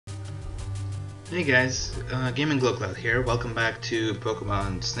Hey guys, Gaming Glowcloud here. Welcome back to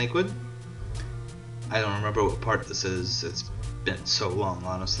Pokemon Snakewood. I don't remember what part this is. It's been so long,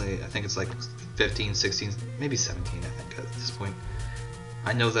 honestly. I think it's like 15, 16, maybe 17, I think, at this point.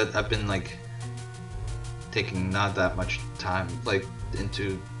 I know that I've been like taking not that much time like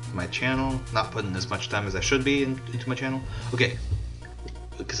into my channel, not putting as much time as I should be into my channel. Okay,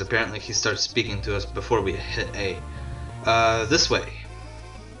 because apparently he starts speaking to us before we hit A. This way.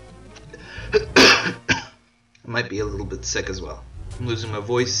 I might be a little bit sick as well. I'm losing my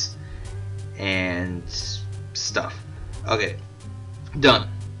voice and stuff. Okay, done.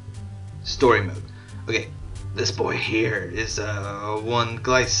 Story mode. Okay, this boy here is one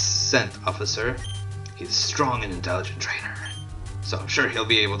Glycent officer. He's a strong and intelligent trainer, so I'm sure he'll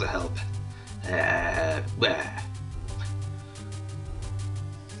be able to help.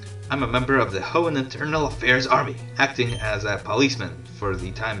 I'm a member of the Hoenn Internal Affairs Army, acting as a policeman for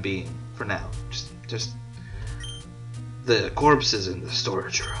the time being. For now, just the corpses in the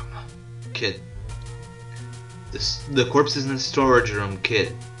storage room, kid. The corpses in the storage room,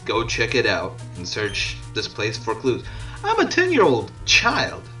 kid. Go check it out and search this place for clues. I'm a 10-year-old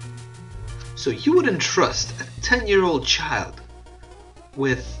child, so you wouldn't trust a 10-year-old child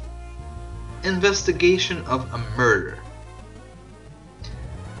with investigation of a murder.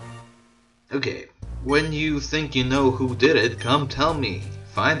 Okay, when you think you know who did it, come tell me.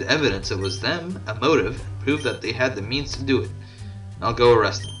 Find evidence it was them, a motive, and prove that they had the means to do it. I'll go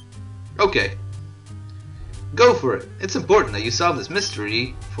arrest them. Okay. Go for it. It's important that you solve this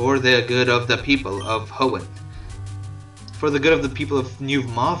mystery for the good of the people of Hoenn. For the good of the people of New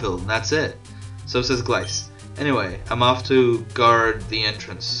Mauville, that's it. So says Glyce. Anyway, I'm off to guard the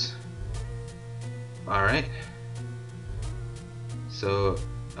entrance. Alright. So,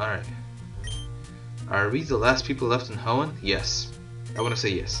 alright. Are we the last people left in Hoenn? Yes. I want to say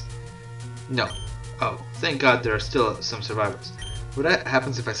yes. No. Oh, thank God there are still some survivors. What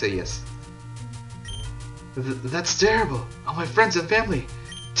happens if I say yes? That's terrible. All my friends and family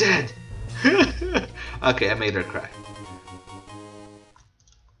dead. Okay, I made her cry.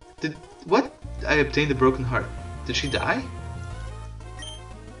 What? I obtained a broken heart. Did she die?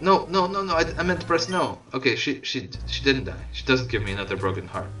 No. I meant to press no. Okay, she didn't die. She doesn't give me another broken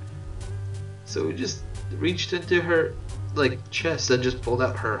heart. So we just reached into her chest and just pulled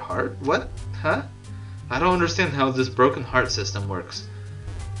out her heart? What? Huh? I don't understand how this broken heart system works.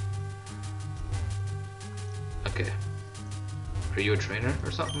 Okay. Are you a trainer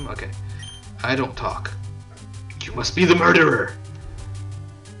or something? Okay. I don't talk. You must be the murderer!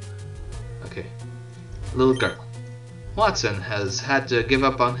 Okay. Little girl. Watson has had to give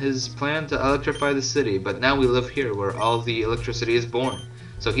up on his plan to electrify the city, but now we live here where all the electricity is born.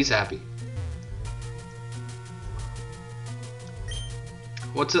 So he's happy.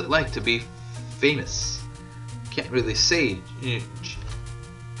 What's it like to be famous? Can't really say.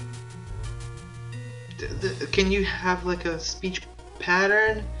 Can you have like a speech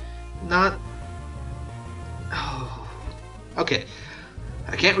pattern? Not. Oh. Okay.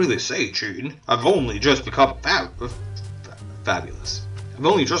 I can't really say, Gene. I've only just become fabulous. I've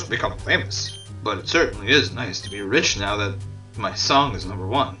only just become famous. But it certainly is nice to be rich now that my song is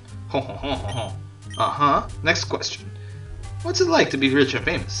 #1. Ho ho ho ho ho. Uh-huh. Next question. What's it like to be rich and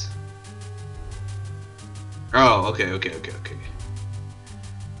famous? Oh, okay.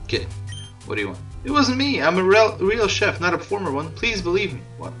 Kid, what do you want? It wasn't me. I'm a real chef, not a former one. Please believe me.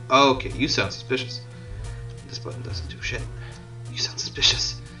 What? Oh, okay, you sound suspicious. This button doesn't do shit. You sound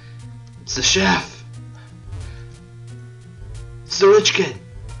suspicious. It's the chef. It's the rich kid.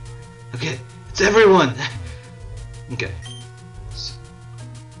 Okay, it's everyone. Okay.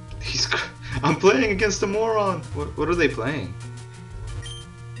 I'm playing against a moron. What are they playing?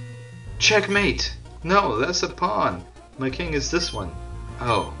 Checkmate. No, that's a pawn. My king is this one.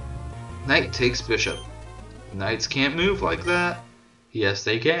 Oh. Knight takes bishop. Knights can't move like that. Yes,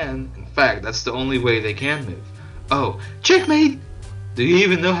 they can. In fact, that's the only way they can move. Oh, checkmate! Do you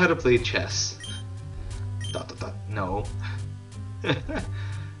even know how to play chess? ... No.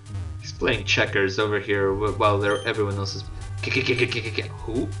 He's playing checkers over here while everyone else is...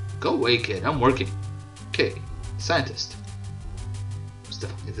 Who? Go away, kid. I'm working. Okay. Scientist. It was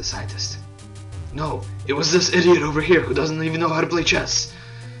definitely the scientist. No, it was this idiot over here who doesn't even know how to play chess.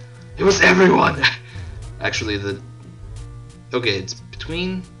 It was everyone. Actually, okay, it's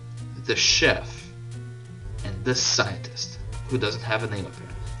between the chef and this scientist who doesn't have a name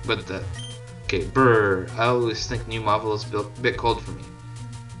apparently. But okay, brr. I always think New Mauville is a bit cold for me.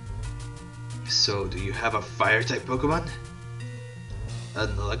 So, do you have a fire type Pokemon?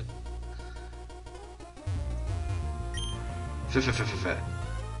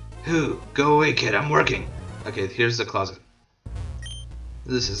 Who? Go away, kid. I'm working. Okay, here's the closet.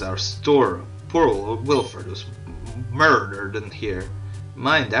 This is our storeroom. Poor old Wilfred was murdered in here.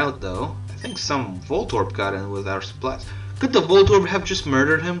 Mind out, though. I think some Voltorb got in with our supplies. Could the Voltorb have just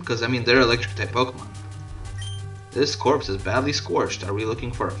murdered him? Because, I mean, they're electric-type Pokemon. This corpse is badly scorched. Are we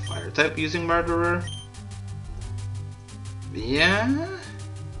looking for a fire-type using murderer? Yeah?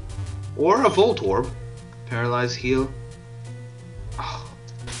 Or a Voltorb. Paralyzed heal. Oh.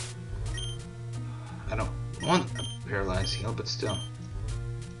 I don't want a paralyzed heal, but still.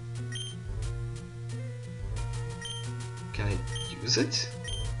 Can I use it?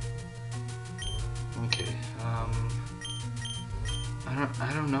 Okay.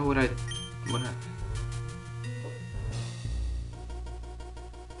 I don't know what I.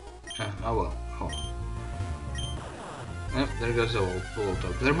 Oh well. Hold on. Yep, there goes the old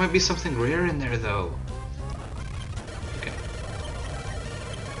dog. There might be something rare in there though. Okay.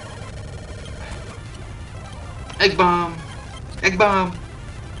 Egg bomb! Egg bomb!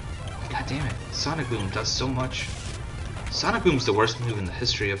 God damn it. Sonic Boom does so much. Sonic Boom's the worst move in the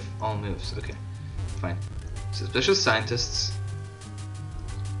history of all moves. Okay. Fine. Suspicious scientists.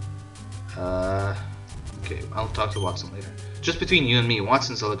 Okay, I'll talk to Watson later. Just between you and me,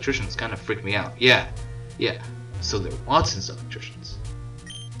 Watson's electricians kind of freak me out. Yeah. So they're Watson's electricians.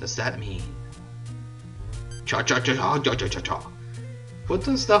 Does that mean? Cha cha cha cha cha cha cha cha. What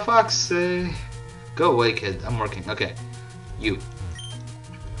does the fox say? Go away, kid. I'm working. Okay. You.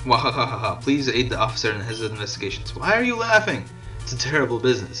 Wahahaha. Please aid the officer in his investigations. Why are you laughing? It's a terrible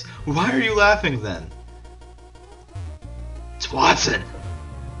business. Why are you laughing then? It's Watson.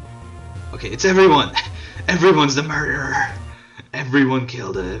 Okay, it's everyone. Everyone's the murderer. Everyone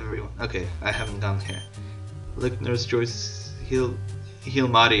killed everyone. Okay, I haven't gone here. Look, Nurse Joyce healed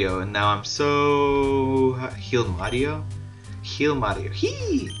Mario, and now I'm so healed Mario. Heal Mario.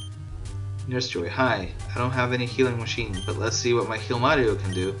 Hee. Nurse Joy, hi. I don't have any healing machine, but let's see what my Heal Mario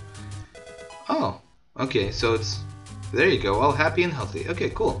can do. Oh, okay, so it's there you go, all happy and healthy. Okay,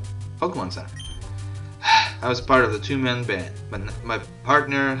 cool. Pokemon Center. I was part of the two-man band, but my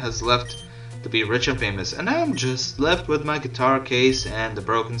partner has left to be rich and famous, and I'm just left with my guitar case and a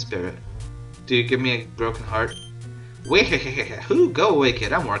broken spirit. Do you give me a broken heart? Wait, who? Go away,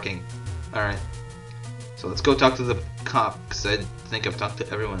 kid. I'm working. Alright. So let's go talk to the cop, because I think I've talked to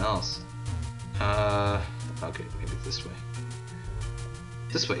everyone else. Okay, maybe this way.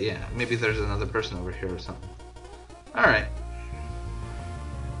 This way, yeah. Maybe there's another person over here or something. Alright.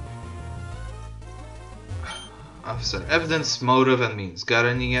 Officer, evidence, motive, and means. Got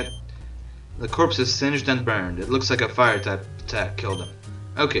any yet? The corpse is singed and burned. It looks like a fire-type attack killed him.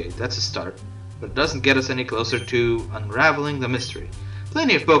 Okay, that's a start. But it doesn't get us any closer to unraveling the mystery.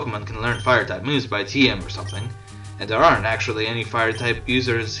 Plenty of Pokemon can learn fire-type moves by TM or something. And there aren't actually any fire-type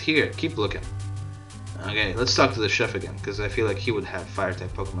users here. Keep looking. Okay, let's talk to the chef again, because I feel like he would have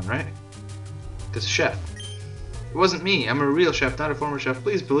fire-type Pokemon, right? Because chef. It wasn't me. I'm a real chef, not a former chef.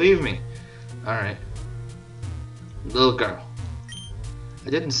 Please believe me. Alright. Little girl. I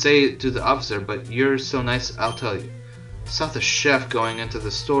didn't say it to the officer, but you're so nice, I'll tell you. I saw the chef going into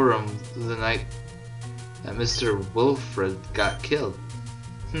the storeroom the night that Mr. Wilfred got killed.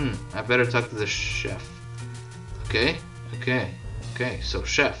 I better talk to the chef. Okay, so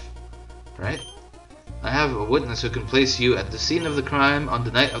chef, right? I have a witness who can place you at the scene of the crime on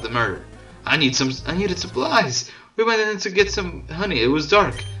the night of the murder. I needed supplies. We went in to get some honey. It was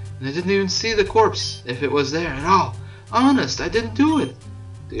dark, and I didn't even see the corpse, if it was there at all. Honest, I didn't do it.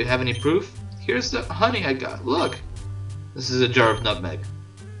 Do you have any proof? Here's the honey I got. Look. This is a jar of nutmeg.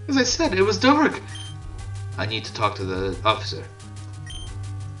 As I said, it was dark. I need to talk to the officer.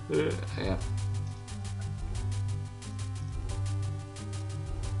 Yeah.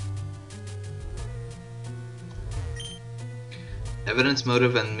 Evidence,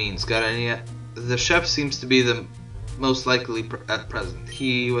 motive, and means. Got any yet? The chef seems to be the most likely at present.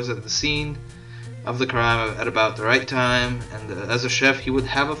 He was at the scene of the crime at about the right time, and as a chef he would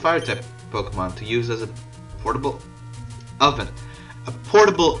have a fire-type Pokemon to use as a portable oven. A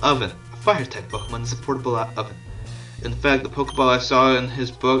portable oven. A fire-type Pokemon is a portable oven. In fact, the Pokeball I saw in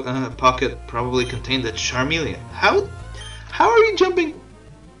his pocket probably contained a Charmeleon. How are you jumping?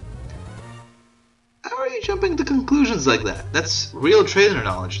 How are you jumping to conclusions like that? That's real trainer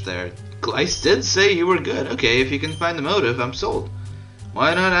knowledge there. Gleiss did say you were good. Okay, if you can find the motive, I'm sold.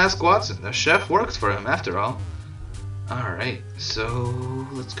 Why not ask Watson? The chef works for him, after all. Alright, so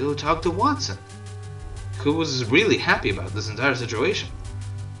let's go talk to Watson, who was really happy about this entire situation.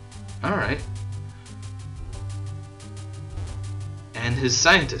 Alright. And his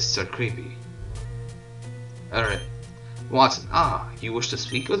scientists are creepy. Alright. Watson, you wish to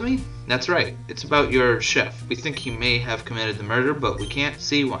speak with me? That's right, it's about your chef. We think he may have committed the murder, but we can't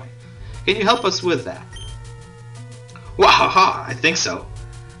see why. Can you help us with that? Wahaha, I think so.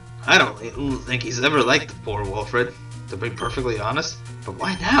 I don't think he's ever liked the poor Wilfred, to be perfectly honest. But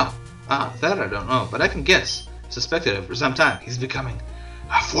why now? That I don't know, but I can guess. Suspected him for some time. He's becoming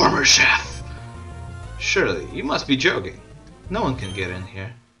a former chef. Surely, you must be joking. No one can get in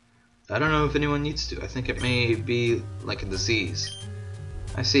here. I don't know if anyone needs to. I think it may be like a disease.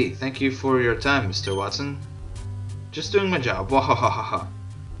 I see. Thank you for your time, Mr. Watson. Just doing my job. Wahahaha.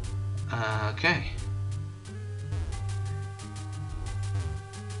 Okay.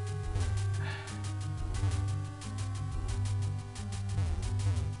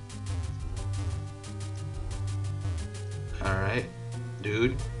 Alright.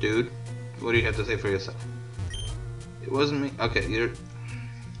 Dude. What do you have to say for yourself? It wasn't me. Okay, you're...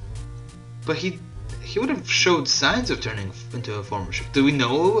 But he would have showed signs of turning into a former chef. Do we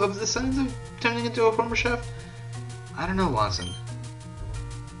know of the signs of turning into a former chef? I don't know, Watson.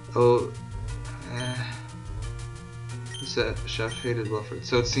 Oh, the chef hated Wilfred.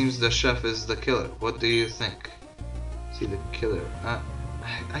 So it seems the chef is the killer. What do you think? See the killer.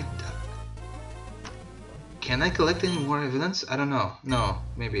 Can I collect any more evidence? I don't know. No,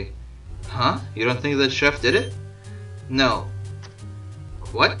 maybe. Huh? You don't think that chef did it? No.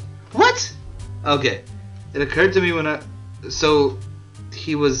 What? What? Okay. It occurred to me when so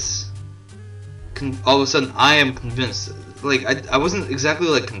he was all of a sudden I am convinced. Like I wasn't exactly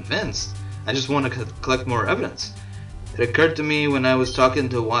like convinced. I just want to collect more evidence. It occurred to me when I was talking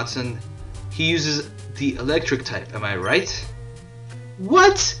to Watson. He uses the electric type. Am I right?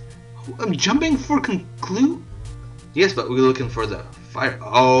 What? I'm jumping for conclude. Yes, but we're looking for the fire.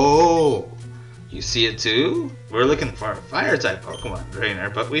 Oh, you see it too? We're looking for a fire type Pokemon trainer,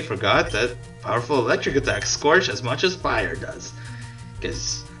 but we forgot that powerful electric attacks scorch as much as fire does.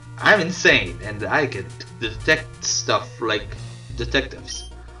 Because I'm insane and I can detect stuff like detectives.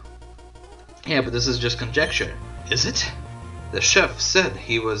 Yeah, but this is just conjecture. Is it? The chef said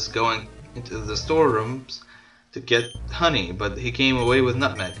he was going into the storerooms to get honey, but he came away with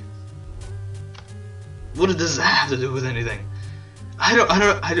nutmeg. What does that have to do with anything?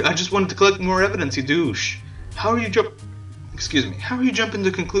 I just wanted to collect more evidence, you douche. How are you jumping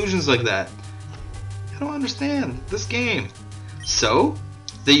to conclusions like that? I don't understand this game. So,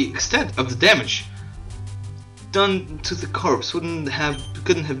 the extent of the damage done to the corpse couldn't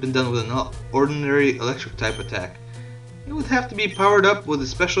have been done with an ordinary electric type attack. It would have to be powered up with a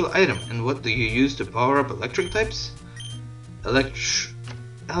special item. And what do you use to power up electric types?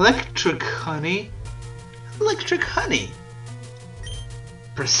 Electric honey? Electric honey.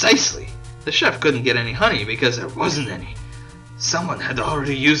 Precisely. The chef couldn't get any honey because there wasn't any. Someone had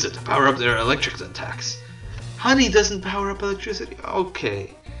already used it to power up their electric attacks. Honey doesn't power up electricity.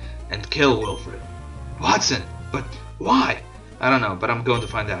 Okay. And kill Wilfred. Watson, but why? I don't know, but I'm going to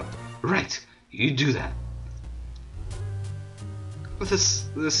find out. Right. You do that.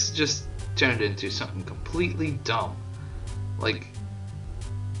 This just turned into something completely dumb. Like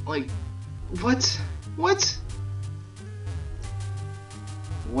what? What?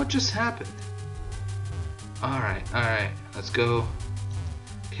 What just happened? Alright, let's go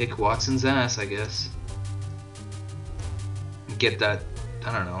kick Watson's ass, I guess. Get that,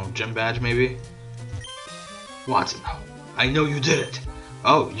 I don't know, gym badge maybe? Watson, I know you did it.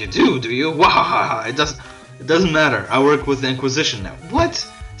 Oh, you do you? Wahaha! It doesn't matter. I work with the Inquisition now. What?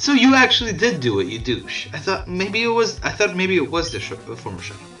 So you actually did do it, you douche. I thought maybe it was the former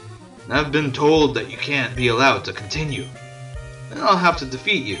chef. And I've been told that you can't be allowed to continue. Then I'll have to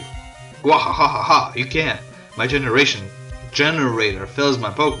defeat you. Wahahaha! You can't. My generator fills my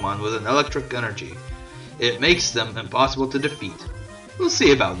Pokemon with an electric energy. It makes them impossible to defeat. We'll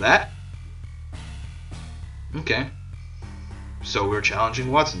see about that. Okay. So we're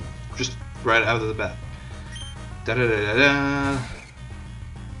challenging Watson. Just right out of the bat. Da-da-da-da-da.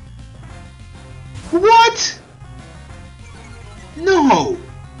 What? No!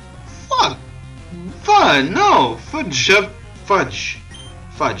 Fuck! Fun! No! Fudge.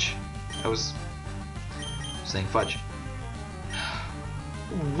 I was saying fudge.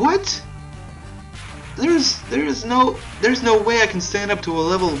 What? There's no way I can stand up to a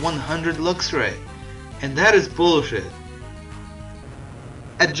level 100 Luxray. And that is bullshit.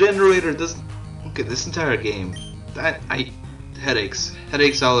 A generator doesn't... Okay, this entire game.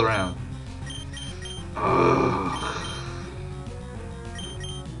 Headaches all around. Ugh.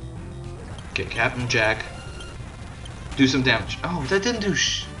 Okay, Captain Jack. Do some damage. Oh, that didn't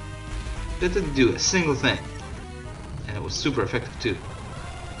do a single thing. And it was super effective too.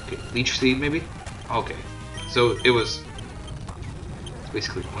 Okay, Leech Seed maybe? Okay. So it was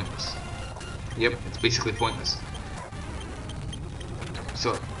basically pointless. Yep, it's basically pointless.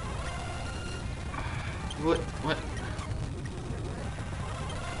 So, what?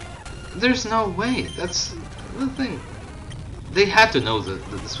 There's no way. That's the thing. They had to know that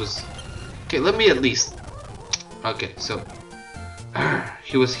this was... Okay, let me at least... Okay, so...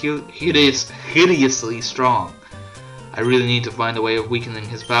 He was hideously strong. I really need to find a way of weakening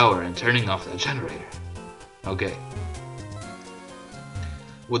his power and turning off that generator. Okay.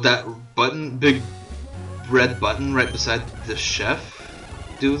 Would that button, big red button right beside the chef,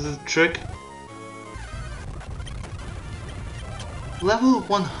 do the trick? Level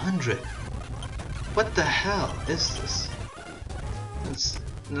 100. What the hell is this?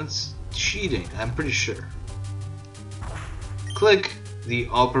 That's cheating, I'm pretty sure. Click the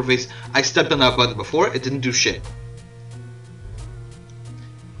all-pervasive... I stepped on that button before, it didn't do shit.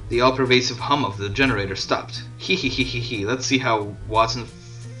 The all-pervasive hum of the generator stopped. Hee. Let's see how Watson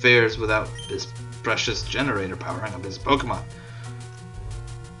fares without his precious generator powering up his Pokemon.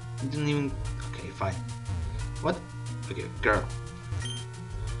 He didn't even... Okay, fine. What? Okay, girl.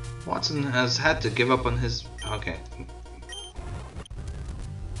 Watson has had to give up on his... Okay.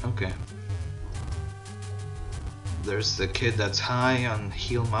 Okay. There's the kid that's high on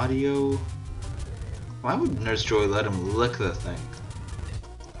Heal Mario. Why would Nurse Joy let him lick the thing?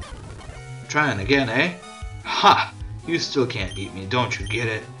 Trying again, eh? Ha! You still can't beat me, don't you get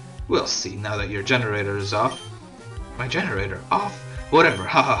it? We'll see now that your generator is off. My generator off? Whatever,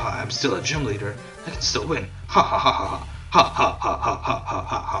 ha ha ha, I'm still a gym leader. I can still win. Ha ha ha ha ha. Ha ha ha ha ha ha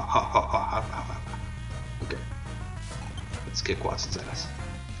ha ha ha ha ha. Okay. Let's kick Watson's ass.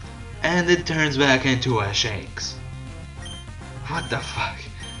 And it turns back into a Shanks. What the fuck?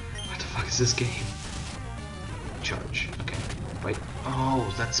 What the fuck is this game? Charge. Okay. Wait.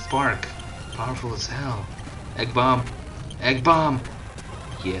 Oh, that spark. Powerful as hell. Egg bomb. Egg bomb.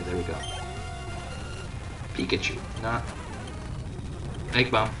 Yeah, there we go. Pikachu. Not.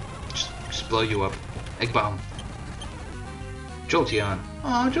 Egg bomb. Just blow you up. Egg bomb. Jolteon.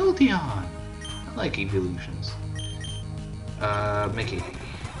 Oh, Jolteon. I like evolutions. Mickey.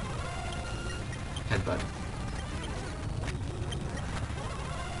 Headbutt.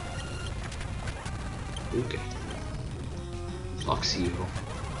 Okay. Luxio.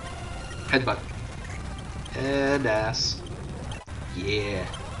 Headbutt. Head ass. Yeah.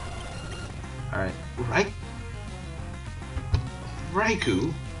 Alright. Right?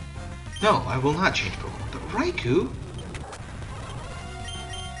 Raikou? No, I will not change Pokemon. But Raikou?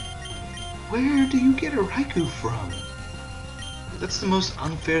 Where do you get a Raikou from? That's the most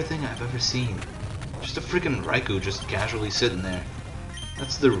unfair thing I've ever seen. Just a freaking Raikou just casually sitting there.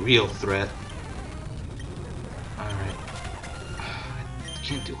 That's the real threat. Alright. I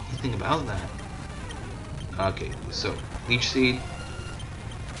can't do anything about that. Okay, so, Leech Seed.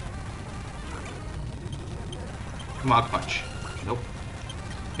 Mach Punch. Nope.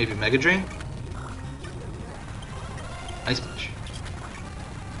 Maybe Mega Drain? Ice Punch.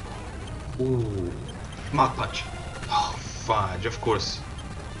 Ooh. Mach Punch. Oh, fudge, of course.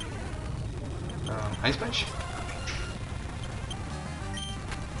 Ice Punch?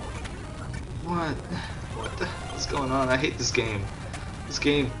 What? What the hell's going on? I hate this game. This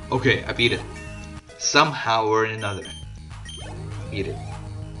game... Okay, I beat it. Somehow or another. Beat it.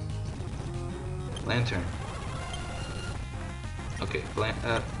 Lantern. Okay,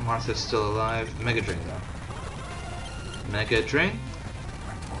 Martha's still alive. Mega Drain though. Mega Drain?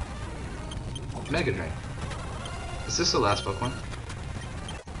 Mega Drain. Is this the last Pokemon?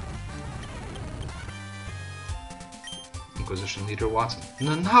 Inquisition Leader Watson.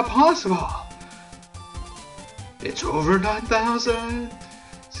 Not possible! It's over 9,000!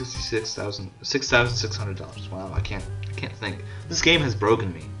 66,000, $6,600. Wow, I can't think. This game has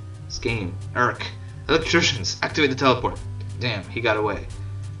broken me. This game. Eric. Electricians, activate the teleport. Damn, he got away.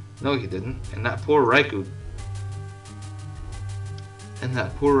 No, he didn't. And that poor Raikou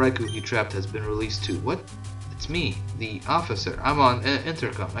he trapped has been released too. What? It's me, the officer. I'm on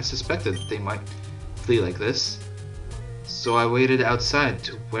intercom. I suspected they might flee like this. So I waited outside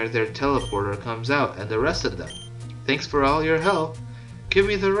to where their teleporter comes out and arrested them. Thanks for all your help. Give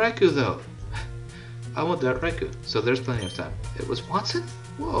me the Raikou though. I want that Raikou. So there's plenty of time. It was Watson?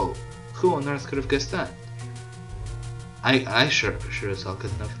 Whoa. Who on earth could have guessed that? I sure as hell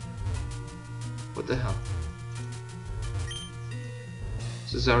couldn't have. What the hell?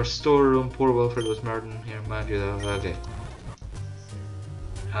 This is our storeroom. Poor Wilfred was murdered in here, mind you though. Okay.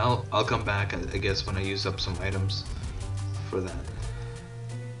 I'll come back, I guess, when I use up some items for that.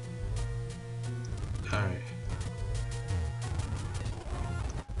 Alright.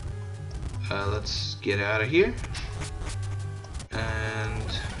 Let's get out of here. And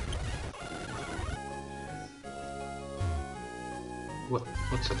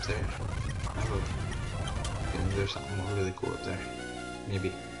What's up there? I have a feeling there's something really cool up there.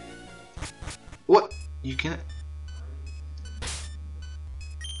 Maybe. What? You can't.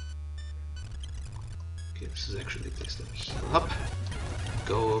 Okay, this is actually the place to heal up.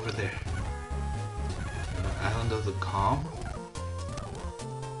 Go over there. Island of the Calm.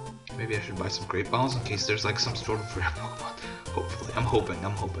 Maybe I should buy some great balls in case there's like some sort of rare Pokemon. Hopefully, I'm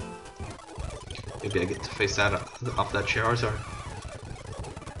hoping. Maybe I get to face that off that Charizard.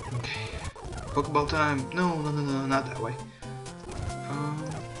 Okay, Pokeball time. No, not that way.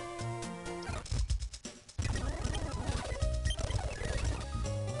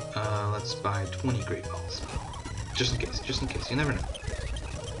 Let's buy 20 great balls. Just in case, you never know.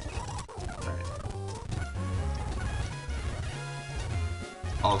 Alright.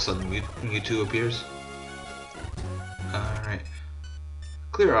 All of a sudden, Mewtwo appears. Alright.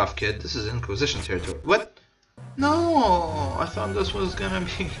 Clear off, kid. This is Inquisition territory. What? No! I thought this was gonna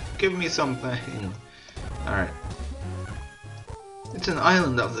be... Give me something. Alright. It's an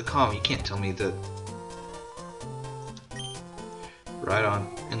island of the calm. You can't tell me that... Ride on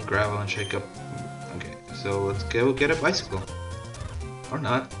and gravel and shake up. Okay, so let's go get a bicycle. Or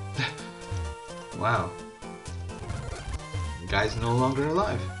not. Wow. The guy's no longer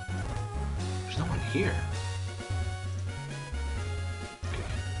alive. There's no one here. Okay,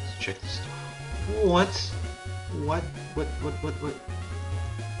 let's check this stuff. What?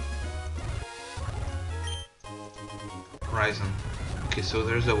 Horizon. Okay, so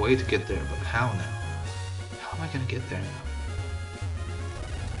there's a way to get there, but how now? How am I gonna get there now?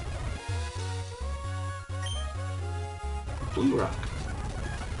 Blue Rock.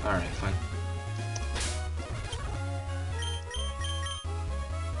 Alright, fine.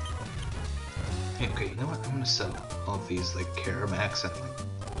 Okay, you know what? I'm gonna sell all of these, like, Caramax and,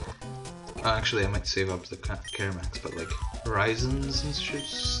 like... actually, I might save up the Caramax, but, like, Horizons and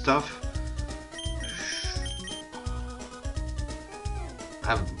stuff. I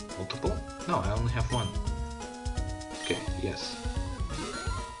have multiple? No, I only have one. Okay, yes.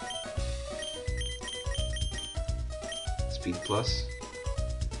 Speed plus.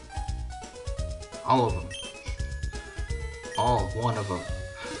 All of them. All one of them.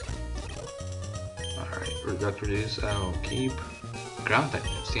 Alright, reduce, I'll keep. Ground type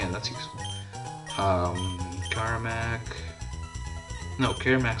moves, yeah, that's useful. Caramac. No,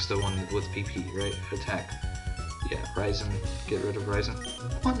 Caramac's the one with PP, right? Attack. Yeah, Ryzen. Get rid of Ryzen.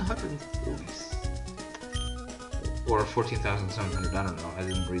 140. Or 14,700, I don't know. I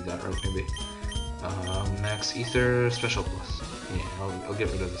didn't read that right, maybe. Max Ether, Special Plus. Yeah, I'll get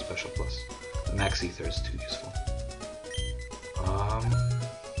rid of the Special Plus. The Max Ether is too useful.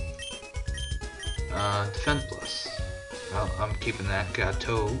 Defend Plus. I'm keeping that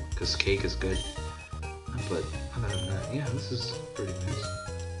Gateau, because Cake is good. But other than that, yeah, this is pretty nice.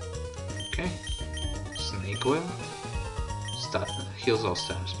 Okay. Snake Oil. Heals all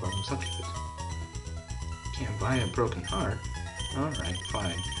status problems. I'll keep it. Can't buy a broken heart. Alright,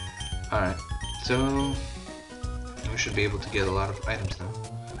 fine. Alright. So, we should be able to get a lot of items now.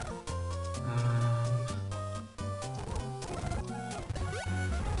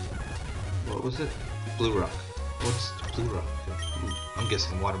 What was it? Blue Rock. What's Blue Rock? I'm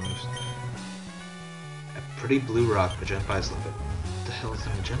guessing water moves. A pretty Blue Rock, Magentai's love it. What the hell is a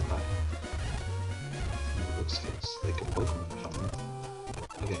Magentai? It looks like a Pokemon or something.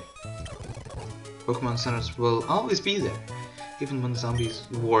 Okay. Pokemon centers will always be there. Even when zombies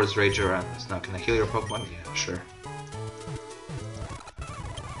wars rage around us. Now, can I heal your Pokemon? Yeah, sure.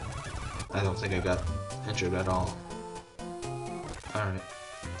 I don't think I got injured at all. Alright.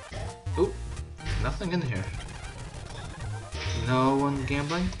 Oop. Nothing in here. No one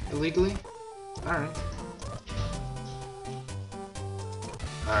gambling illegally? Alright.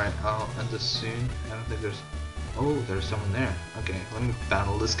 Alright, I'll end this soon. I don't think there's... Oh, there's someone there. Okay, let me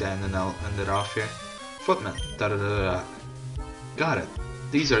battle this guy and then I'll end it off here. Footman. Da-da-da-da-da. Got it.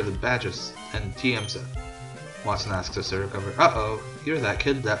 These are the badges and TM set. Watson asks us to recover. Uh-oh, you're that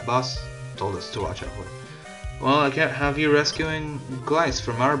kid that boss told us to watch out for. Well, I can't have you rescuing Glyce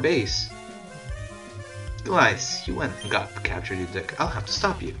from our base. Glyce, you went and got captured, you dick. I'll have to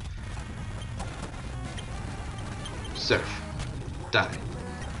stop you. Surf. Die.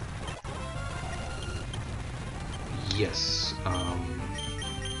 Yes, I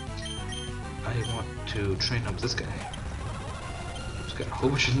want to train up this guy. He's got a whole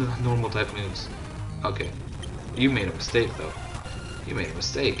bunch of normal type moves. Okay. You made a mistake though. You made a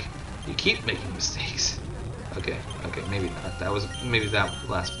mistake. You keep making mistakes. Okay, maybe not. Maybe that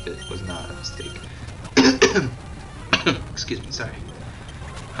last bit was not a mistake. Excuse me, sorry.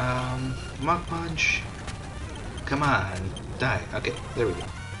 Mach Punch. Come on. Die. Okay, there we go.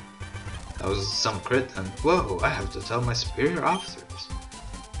 That was some crit, and whoa, I have to tell my superior officers.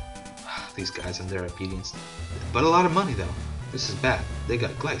 These guys and their obedience. But a lot of money, though. This is bad. They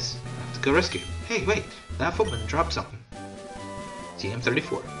got Gleiss. I have to go rescue. Hey, wait! That footman dropped something.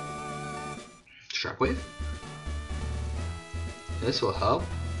 TM-34. Shockwave? This will help.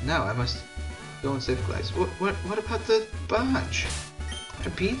 Now I must go and save Gleiss. What about the bunch? I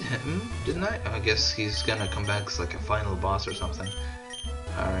beat him, didn't I? I guess he's gonna come back as like a final boss or something.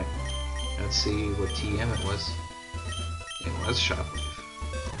 Alright. Let's see what TM it was. It was Shockwave.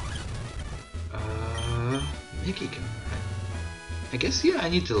 Mickey can... I guess, yeah, I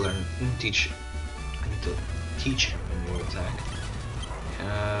need to learn... I need to teach him a new attack.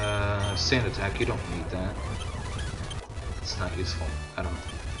 Sand attack, you don't need that. It's not useful at all.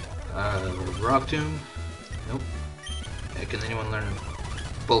 Rock Tomb? Nope. Hey, can anyone learn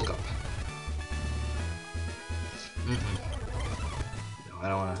Bulk Up? No, I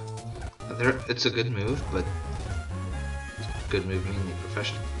don't wanna... It's a good move, but... Good move meaning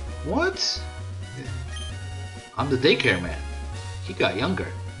professional. What? I'm the daycare man. He got younger.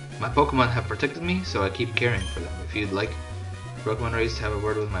 My Pokemon have protected me, so I keep caring for them. If you'd like Pokemon raised to have a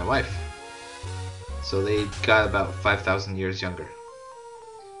word with my wife. So they got about 5,000 years younger.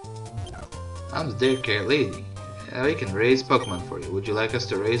 I'm the daycare lady. We can raise Pokemon for you. Would you like us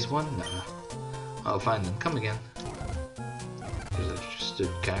to raise one? Nah. Oh, fine then. Come again. There's just a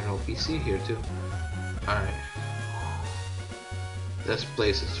casual PC here too. Alright. This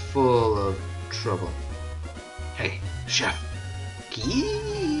place is full of trouble. Hey, chef.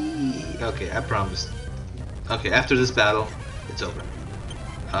 Okay, I promised. Okay, after this battle, it's over.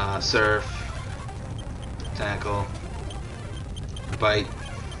 Surf. Tackle. Bite.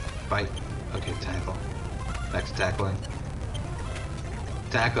 Bite. Okay, tackle. Back to tackling.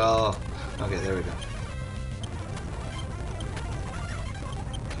 Tackle. Okay, there we go.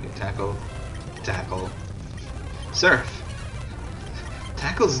 Okay, tackle. Tackle. Surf.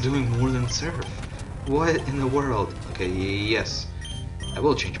 Tackle's doing more than surf. What in the world? Okay, yes. I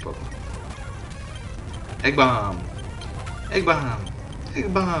will change Pokemon. Egg Bomb! Egg Bomb!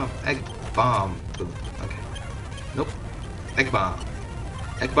 Egg Bomb! Egg Bomb! Okay. Nope. Egg Bomb!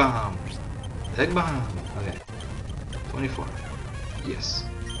 Egg Bomb! Egg Bomb! Okay. 24. Yes.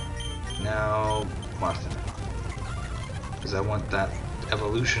 Now, Martha. Because I want that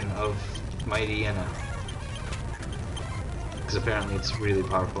evolution of Mighty Anna. Because apparently it's really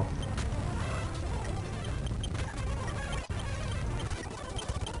powerful.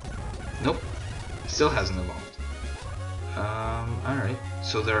 Nope, still hasn't evolved. Alright,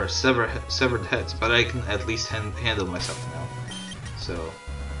 so there are severed heads, but I can at least handle myself now. So,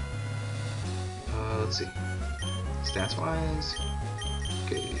 let's see. Stats wise,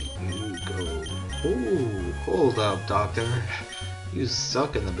 okay, you go. Oh, hold up, Doctor. You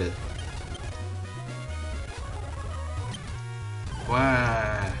suck in the bit.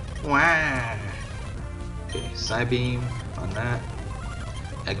 Wah, wah. Okay, Psybeam on that.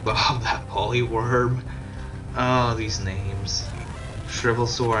 Egg Bomb, that Poliwhirl. Oh, these names.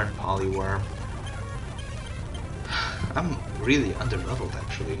 Shrivelsaur and Poliwhirl. I'm really under-leveled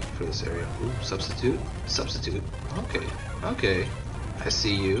actually for this area. Ooh, substitute? Substitute. Okay, okay. I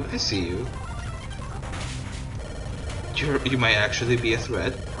see you, I see you. You might actually be a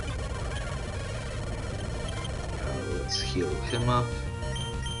threat. Let's heal him up.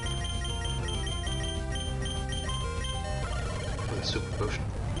 With a super potion.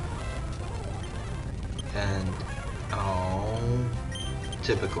 And oh,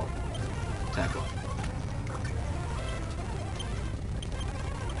 typical tackle.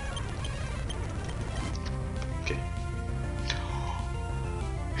 Okay.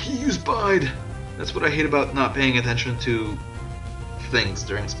 He used Bide. That's what I hate about not paying attention to things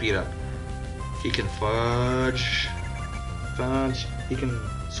during speed up. He can fudge. He can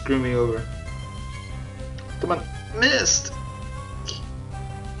screw me over. Come on, missed.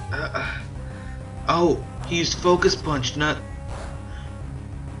 Oh, he used Focus Punch, not...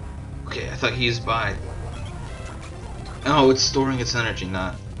 Okay, I thought he used Bide. Oh, it's storing its energy,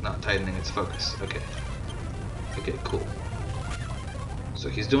 not tightening its focus. Okay. Okay, cool. So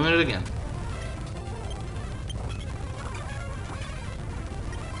he's doing it again.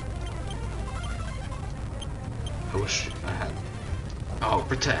 I wish I had... Oh,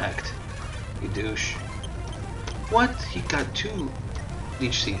 Protect! You douche. What? He got 2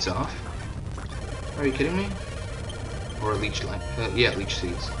 Leech Seeds off? Are you kidding me? Or Leech Life? Yeah, Leech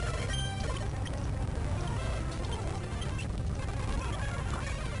Seeds.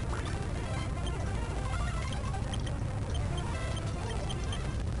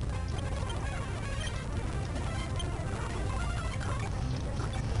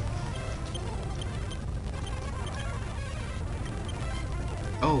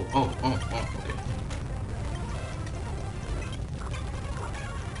 Oh, okay.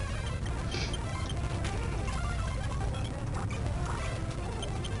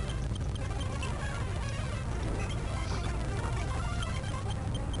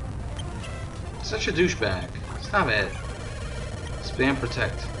 Such a douchebag. Stop it. Spam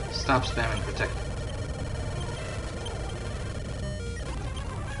protect. Stop spamming protect.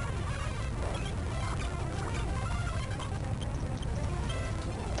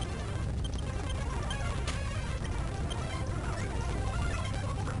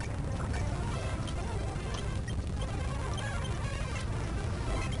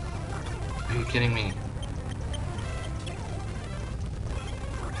 Are you kidding me?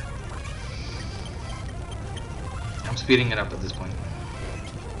 I'm speeding it up at this point.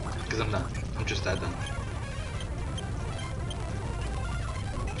 Because I'm done. I'm just that done.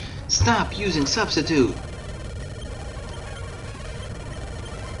 Stop using substitute!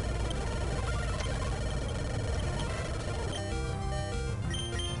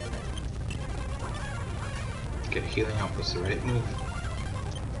 Okay, healing up was the right move.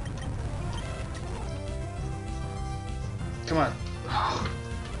 Come on. Oh,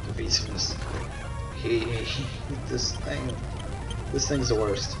 evasiveness. This thing's the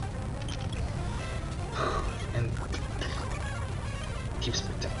worst. And keeps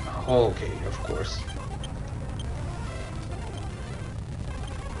protecting. Oh, okay, of course.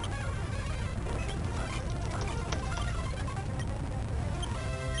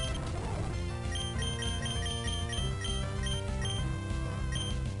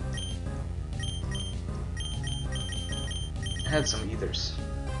 I had some ethers.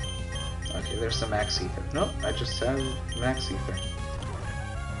 Okay, there's the max ether. Nope, I just have max ether.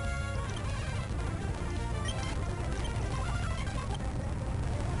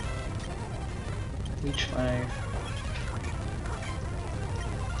 Each 5.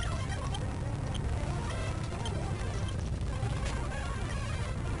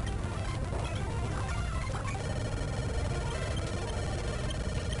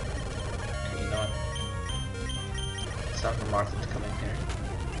 Okay, you know what? It's not for Martha to come in here.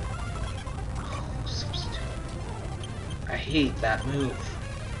 Oh, substitute. I hate that move.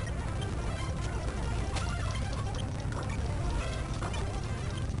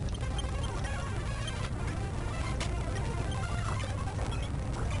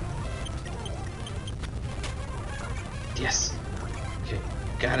 Yes. Okay,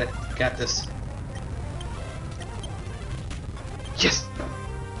 got it. Got this. Yes.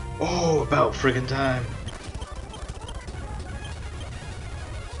 Oh, about friggin' time.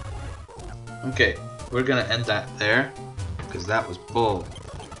 Okay, we're gonna end that there because that was bull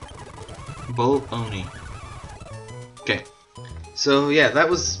oni. Okay, so yeah, that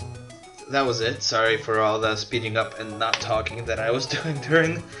was it. Sorry for all the speeding up and not talking that I was doing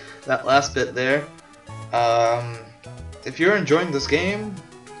during that last bit there. If you're enjoying this game,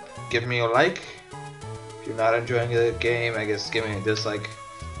 give me a like. If you're not enjoying the game, I guess give me a dislike.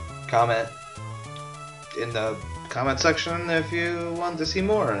 Comment in the comment section if you want to see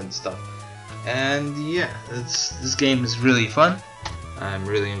more and stuff. And yeah, this game is really fun. I'm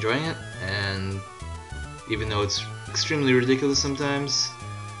really enjoying it, and even though it's extremely ridiculous sometimes,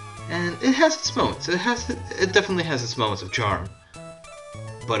 and it has its moments. It definitely has its moments of charm,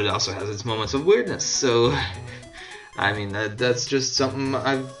 but it also has its moments of weirdness. So I mean, that's just something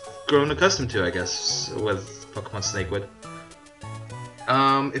I've grown accustomed to, I guess, with Pokemon Snakewood.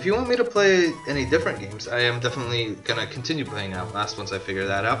 If you want me to play any different games, I am definitely gonna continue playing Outlast once I figure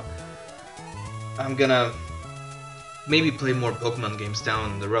that out. I'm gonna maybe play more Pokemon games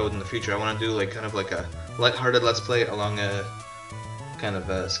down the road in the future. I want to do kind of like a lighthearted Let's Play along a kind of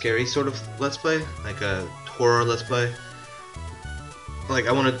a scary sort of Let's Play, like a horror Let's Play. Like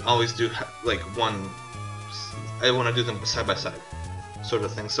I want to always do I want to do them side by side, sort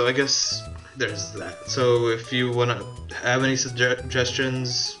of thing. So I guess there's that. So if you want to have any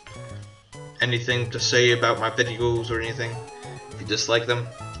suggestions, anything to say about my videos or anything, if you dislike them,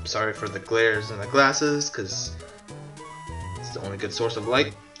 I'm sorry for the glares in the glasses, because it's the only good source of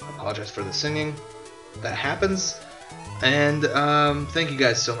light. I apologize for the singing. That happens. And thank you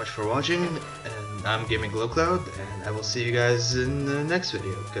guys so much for watching. And I'm Gaming Glow Cloud, and I will see you guys in the next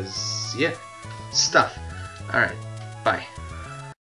video. Because yeah, stuff. Alright, bye.